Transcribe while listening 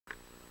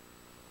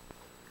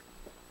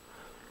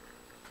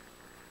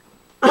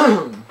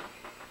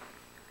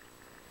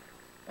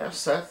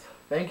just said,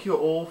 thank you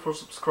all for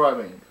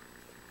subscribing.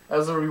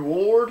 As a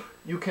reward,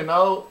 you can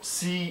now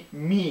see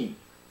me.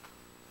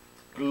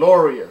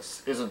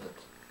 Glorious, isn't it?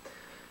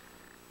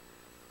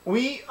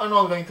 We are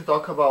not going to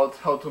talk about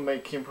how to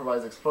make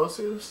improvised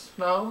explosives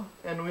now,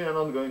 and we are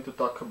not going to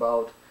talk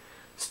about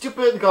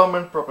stupid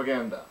government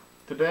propaganda.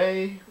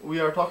 Today we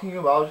are talking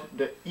about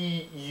the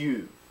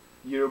EU,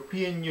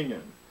 European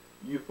Union,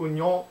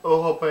 Union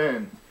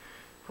Européenne,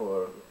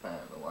 for I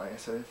don't know why I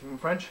said it in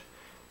French.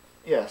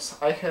 Yes,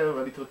 I have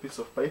a little piece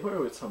of paper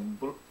with some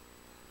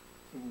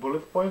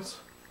bullet points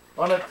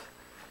on it,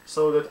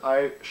 so that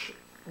I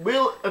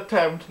will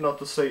attempt not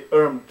to say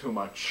too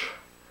much,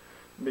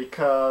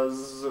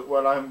 because,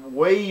 well, I'm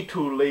way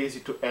too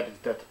lazy to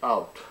edit that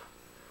out.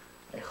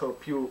 I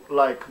hope you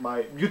like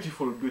my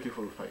beautiful,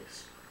 beautiful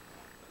face.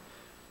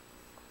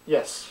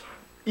 Yes,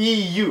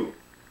 EU,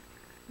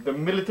 the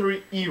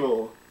military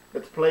evil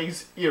that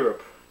plagues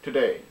Europe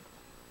today.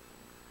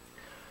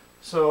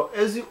 So,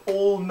 as you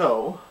all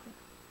know,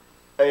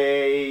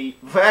 a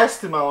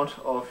vast amount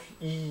of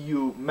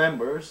EU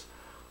members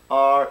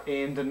are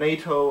in the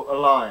NATO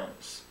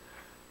alliance,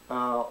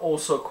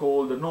 also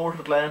called the North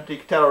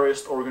Atlantic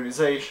Terrorist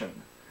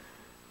Organization.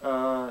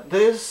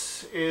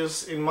 This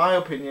is, in my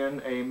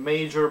opinion, a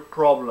major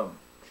problem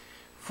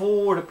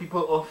for the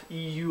people of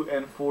EU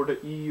and for the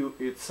EU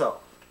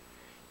itself.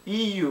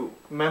 EU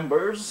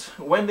members,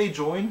 when they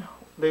join,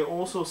 they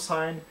also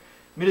sign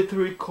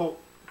military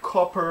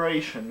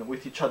cooperation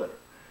with each other.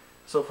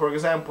 So, for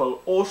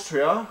example,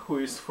 Austria, who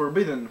is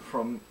forbidden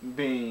from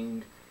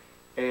being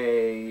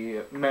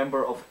a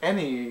member of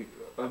any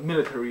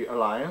military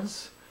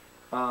alliance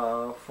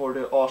for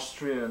the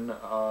Austrian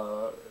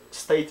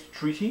State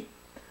Treaty,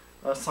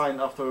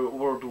 signed after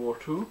World War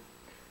II,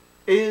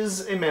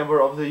 is a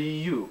member of the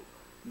EU.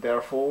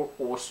 Therefore,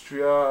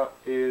 Austria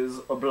is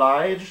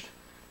obliged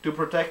to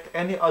protect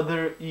any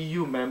other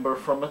EU member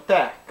from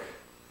attack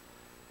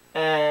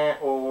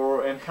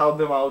and help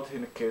them out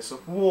in a case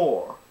of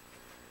war.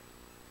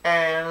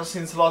 And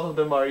since a lot of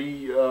them are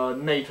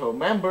NATO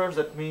members,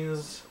 that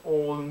means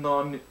all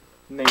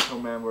non-NATO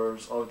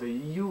members of the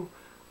EU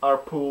are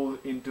pulled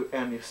into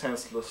any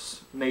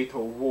senseless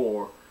NATO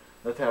war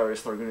the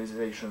terrorist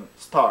organization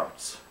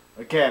starts.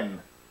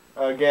 Again.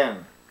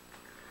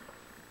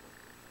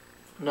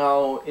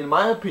 Now, in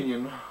my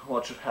opinion,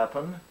 what should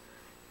happen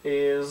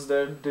is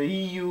that the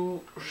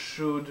EU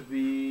should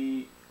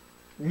be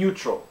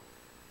neutral.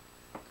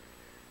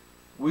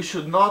 We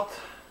should not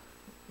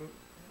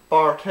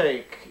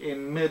partake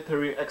in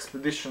military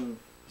expeditions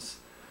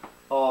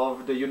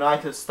of the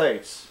United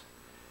States,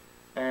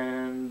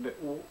 and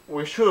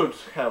we should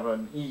have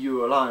an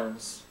EU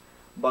alliance,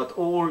 but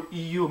all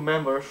EU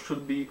members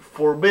should be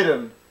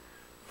forbidden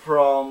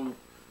from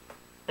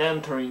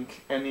entering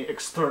any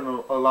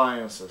external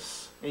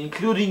alliances,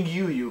 including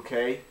you,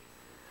 UK.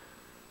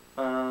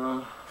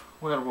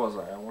 Where was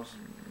I?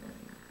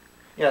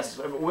 Yes,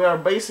 we are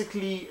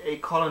basically a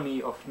colony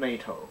of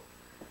NATO.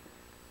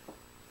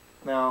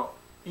 Now,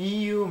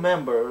 EU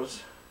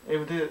members,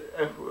 if they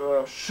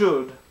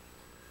should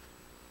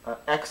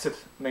exit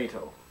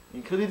NATO,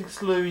 including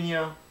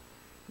Slovenia,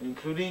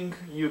 including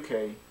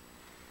UK.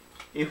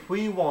 If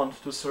we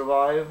want to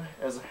survive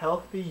as a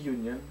healthy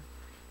union,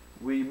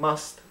 we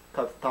must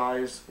cut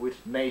ties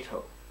with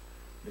NATO,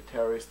 the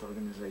terrorist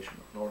organization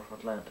of North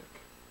Atlantic.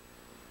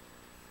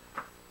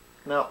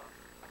 Now,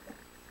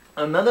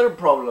 another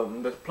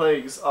problem that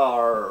plagues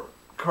our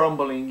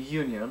crumbling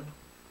union,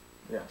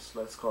 yes,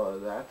 let's call it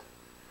that,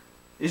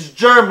 is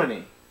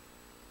Germany.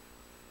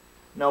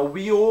 Now,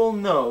 we all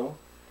know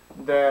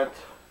that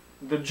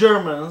the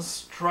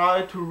Germans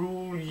tried to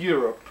rule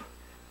Europe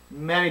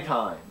many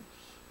times.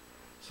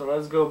 So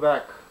let's go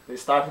back. They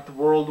started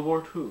World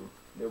War II.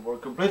 They were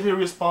completely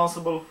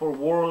responsible for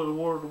World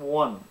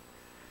War I.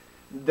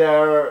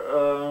 Their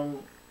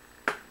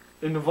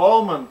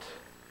involvement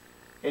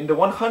in the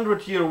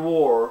 100-year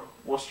war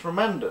was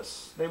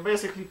tremendous. They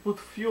basically put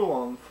fuel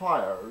on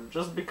fire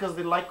just because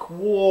they like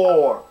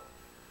war.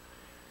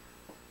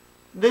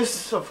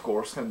 This, of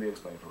course, can be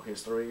explained through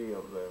history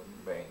of the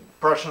being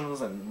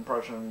Prussians and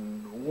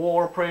Prussian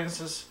war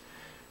princes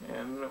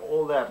and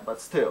all that,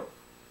 but still.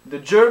 The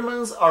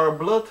Germans are a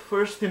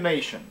bloodthirsty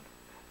nation.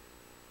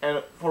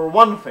 And for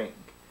one thing,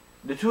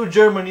 the two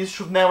Germanys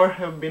should never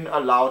have been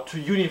allowed to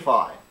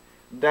unify.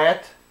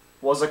 That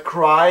was a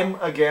crime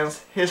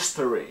against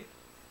history.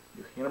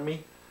 You hear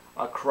me?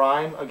 A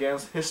crime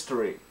against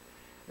history.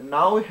 And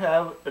now we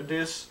have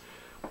this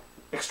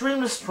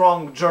extremely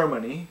strong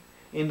Germany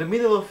in the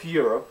middle of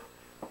Europe,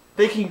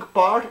 taking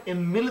part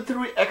in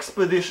military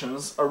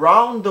expeditions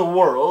around the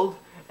world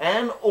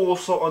and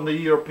also on the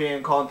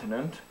European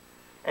continent,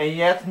 and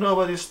yet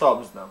nobody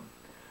stops them.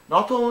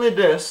 Not only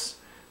this,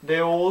 they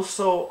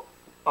also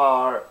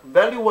are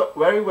very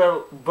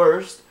well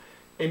versed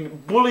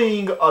in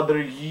bullying other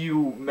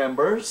EU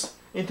members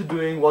into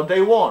doing what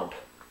they want.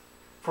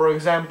 For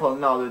example,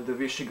 now that the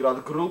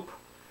Visegrad group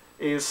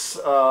is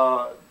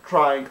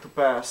trying to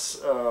pass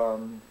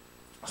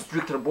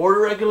stricter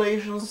border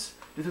regulations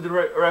due to the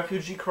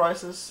refugee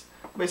crisis,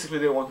 Basically,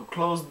 they want to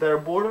close their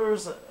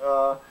borders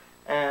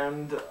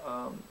and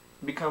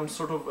become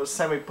sort of a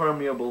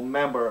semi-permeable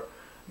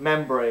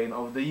membrane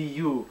of the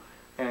EU,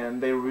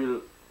 and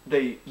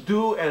they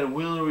do and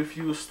will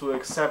refuse to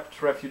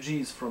accept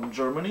refugees from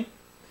Germany.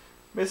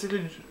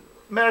 Basically,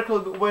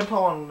 Merkel went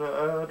on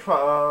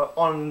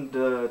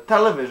the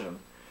television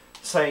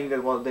saying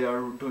that what they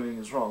are doing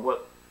is wrong. Well,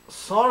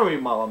 sorry,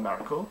 Mama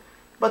Merkel,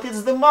 but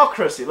it's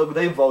democracy. Look,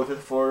 they voted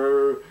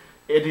for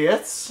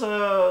idiots.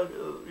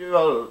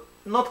 Well,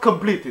 not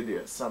complete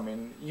idiots. I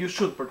mean, you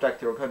should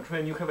protect your country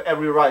and you have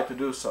every right to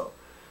do so.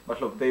 But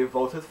look, they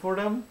voted for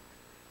them,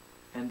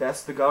 and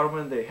that's the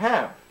government they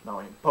have. Now,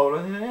 in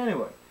Poland,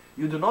 anyway,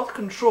 you do not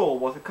control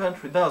what a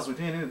country does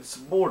within its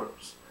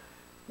borders.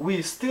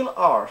 We still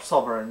are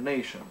sovereign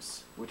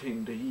nations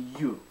within the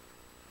EU.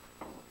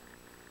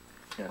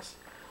 Yes.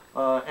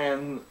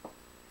 And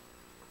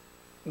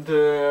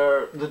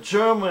the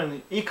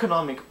German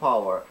economic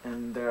power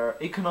and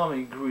their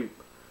economic grip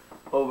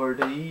over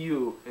the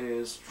EU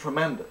is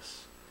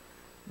tremendous.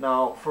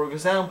 Now, for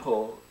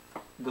example,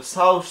 the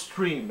South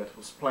Stream that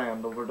was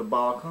planned over the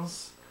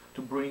Balkans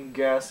to bring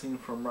gas in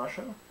from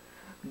Russia,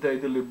 they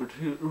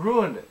deliberately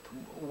ruined it.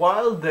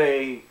 While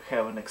they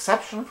have an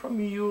exception from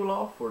EU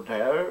law for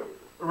their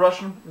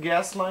Russian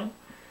gas line,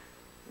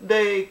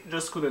 they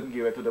just couldn't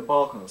give it to the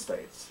Balkan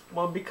states.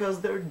 Well,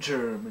 because they're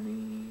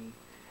Germany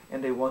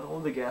and they want all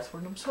the gas for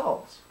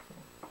themselves.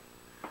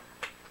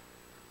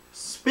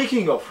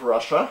 Speaking of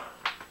Russia,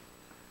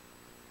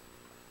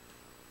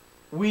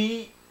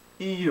 we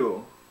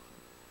EU,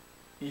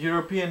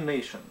 European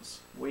nations,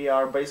 we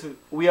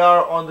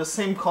are on the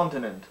same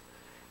continent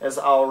as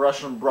our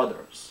Russian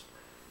brothers,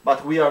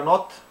 but we are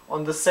not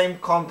on the same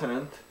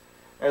continent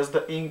as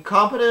the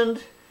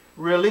incompetent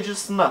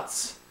religious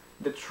nuts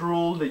that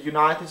rule the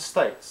United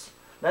States.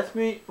 Let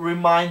me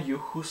remind you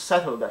who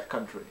settled that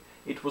country.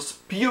 It was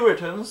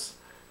Puritans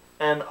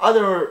and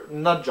other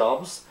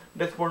nutjobs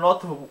that were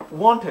not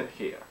wanted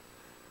here.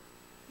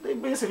 They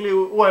basically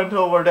went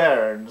over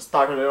there and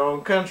started their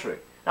own country.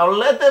 Now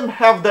let them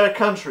have their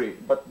country,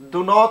 but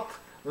do not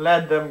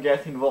let them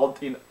get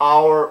involved in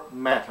our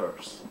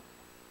matters.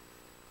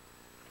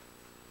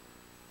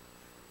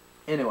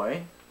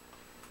 Anyway,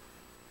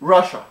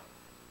 Russia.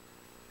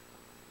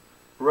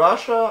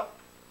 Russia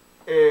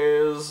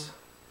is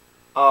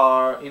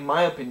in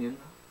my opinion,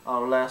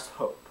 our last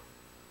hope.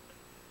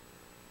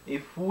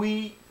 If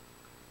we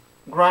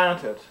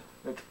granted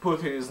that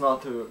Putin is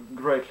not a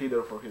great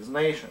leader for his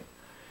nation,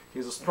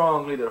 he's a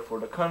strong leader for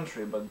the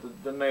country, but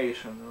the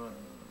nation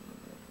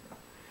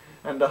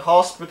and the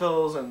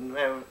hospitals and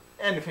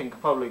anything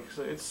public,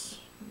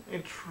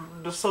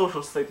 the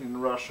social state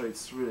in Russia,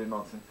 it's really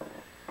nothing.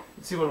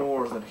 It's even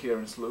worse than here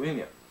in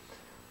Slovenia.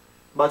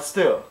 But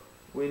still,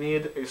 we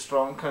need a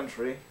strong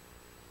country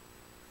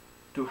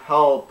to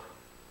help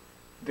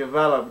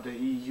develop the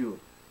EU.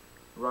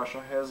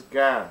 Russia has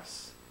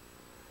gas.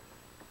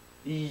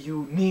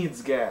 EU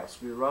needs gas.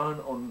 We run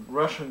on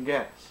Russian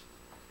gas.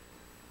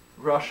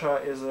 Russia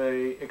is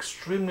an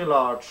extremely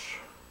large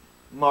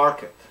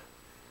market.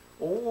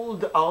 All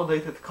the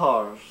outdated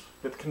cars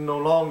that can no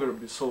longer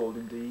be sold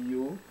in the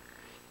EU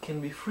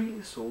can be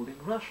freely sold in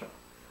Russia.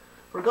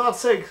 For God's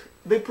sake,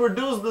 they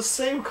produced the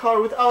same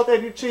car without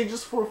any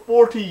changes for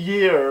 40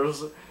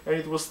 years, and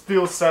it was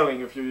still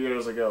selling a few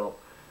years ago.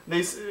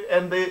 They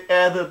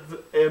added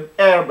an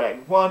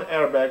airbag, one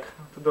airbag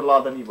to the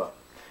Lada Niva.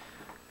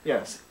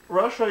 Yes,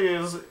 Russia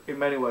is in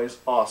many ways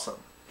awesome.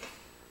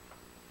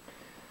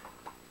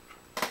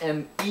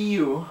 And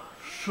EU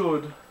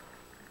should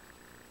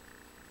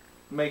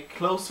make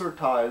closer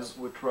ties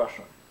with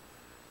Russia.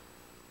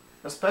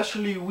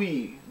 Especially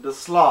we, the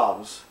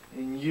Slavs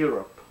in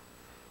Europe.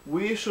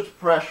 We should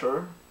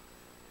pressure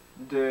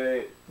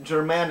the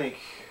Germanic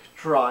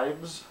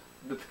tribes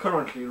that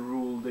currently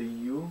rule the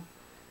EU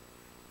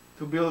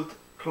to build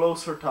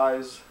closer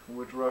ties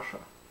with Russia.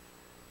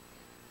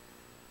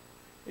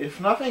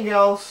 If nothing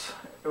else,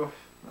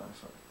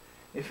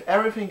 if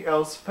everything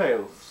else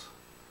fails,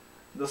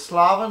 the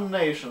Slavic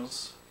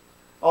nations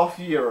of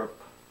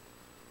Europe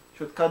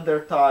should cut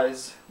their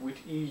ties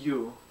with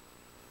EU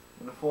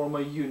and form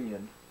a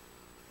union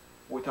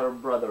with our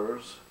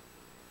brothers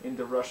in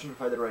the Russian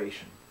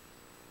Federation.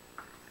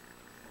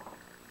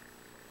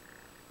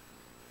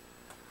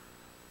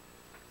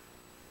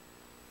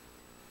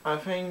 I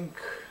think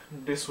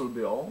this will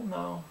be all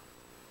now.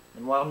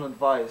 And one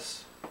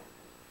advice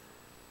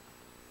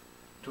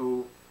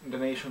to the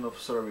nation of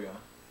Serbia: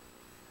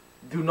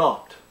 do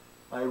not,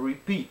 I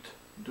repeat,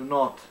 do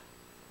not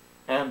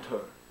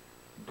enter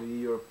the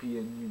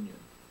European Union,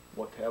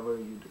 whatever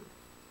you do.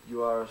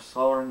 You are a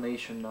sovereign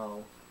nation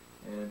now,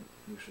 and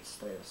you should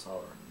stay a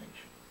sovereign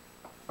nation.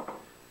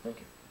 Thank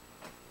you.